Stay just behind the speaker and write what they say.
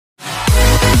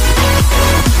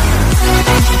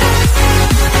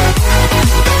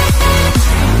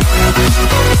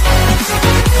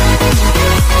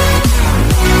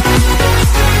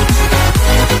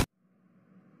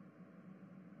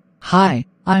Hi,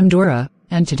 I'm Dora,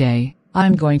 and today,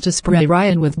 I'm going to spray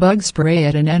Ryan with bug spray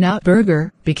at an In-N-Out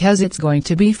burger, because it's going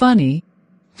to be funny.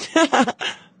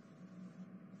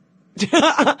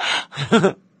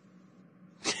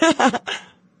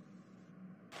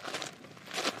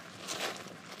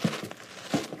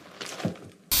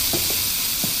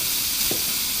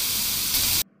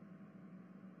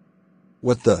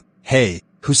 What the? Hey,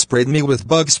 who sprayed me with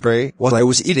bug spray while I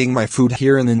was eating my food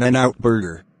here in an In-N-Out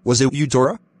burger? Was it you,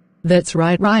 Dora? That's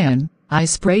right, Ryan. I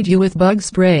sprayed you with bug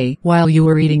spray while you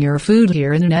were eating your food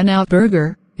here in an In-N-Out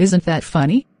burger. Isn't that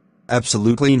funny?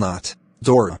 Absolutely not.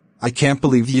 Dora, I can't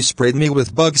believe you sprayed me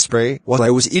with bug spray while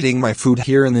I was eating my food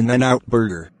here in an In-N-Out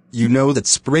burger. You know that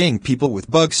spraying people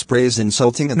with bug spray is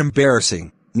insulting and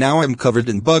embarrassing. Now I'm covered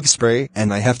in bug spray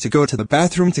and I have to go to the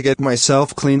bathroom to get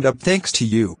myself cleaned up thanks to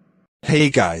you.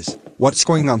 Hey guys, what's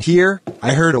going on here?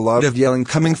 I heard a lot of yelling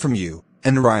coming from you.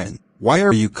 And Ryan, why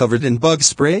are you covered in bug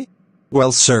spray?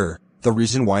 Well, sir, the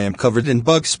reason why I'm covered in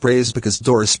bug spray is because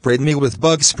Dora sprayed me with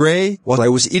bug spray while I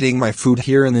was eating my food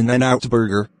here in an In-N-Out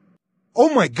burger.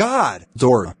 Oh my god!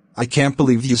 Dora, I can't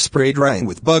believe you sprayed Ryan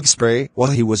with bug spray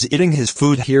while he was eating his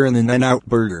food here in an In-N-Out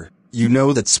burger. You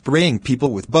know that spraying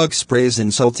people with bug spray is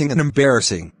insulting and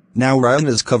embarrassing. Now Ryan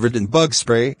is covered in bug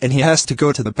spray and he has to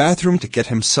go to the bathroom to get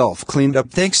himself cleaned up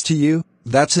thanks to you.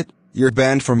 That's it. You're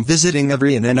banned from visiting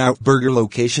every In-N-Out burger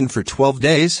location for 12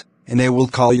 days, and I will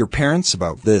call your parents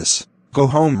about this. Go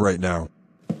home right now.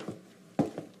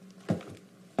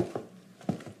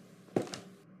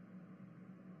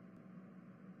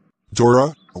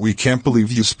 Dora, we can't believe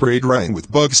you sprayed Ryan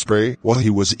with bug spray while he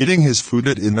was eating his food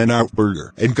at In-N-Out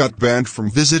burger and got banned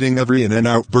from visiting every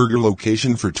In-N-Out burger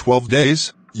location for 12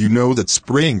 days. You know that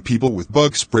spraying people with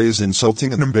bug spray is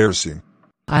insulting and embarrassing.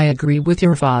 I agree with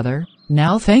your father.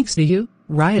 Now thanks to you,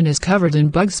 Ryan is covered in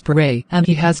bug spray and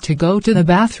he has to go to the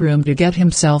bathroom to get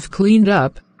himself cleaned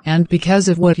up, and because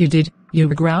of what you did, you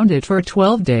were grounded for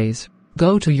 12 days.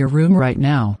 Go to your room right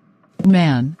now.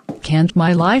 Man, can't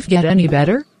my life get any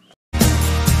better?